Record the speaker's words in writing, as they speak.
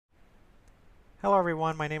Hello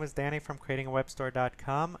everyone, my name is Danny from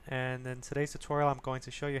creatingawebstore.com, and in today's tutorial I'm going to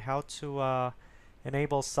show you how to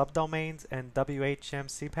enable subdomains and WHM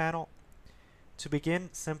cPanel. To begin,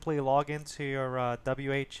 simply log into your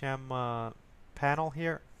WHM panel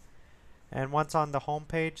here, and once on the home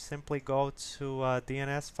page, simply go to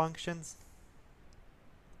DNS functions,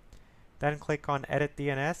 then click on Edit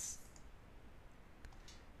DNS,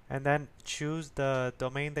 and then choose the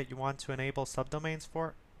domain that you want to enable subdomains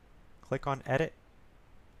for. Click on Edit.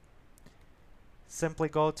 Simply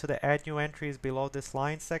go to the Add New Entries below this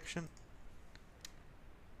line section.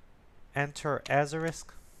 Enter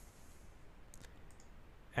asterisk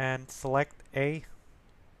and select A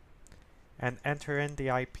and enter in the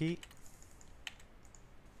IP.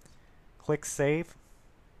 Click Save.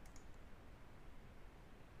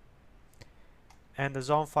 And the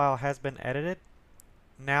zone file has been edited.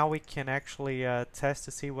 Now we can actually test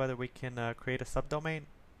to see whether we can create a subdomain.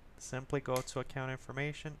 Simply go to Account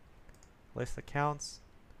Information, List Accounts,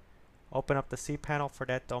 open up the cPanel for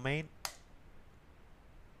that domain.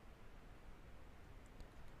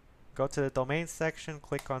 Go to the Domain section,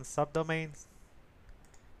 click on Subdomains,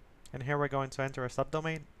 and here we're going to enter a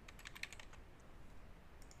subdomain.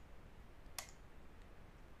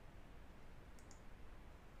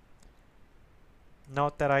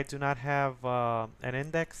 Note that I do not have an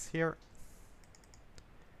index here.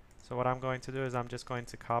 So what I'm going to do is I'm just going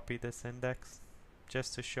to copy this index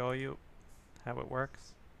just to show you how it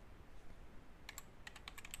works.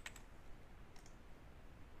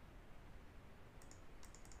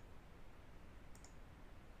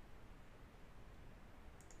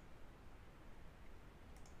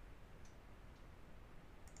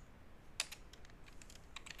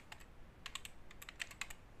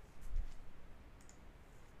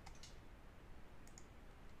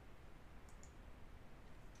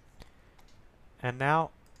 And now,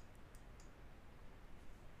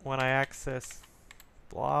 when I access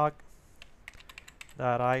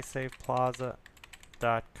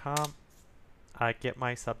blog.isaveplaza.com, I get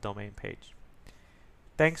my subdomain page.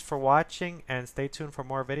 Thanks for watching, and stay tuned for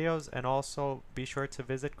more videos, and also be sure to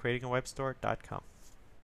visit creatingawebstore.com.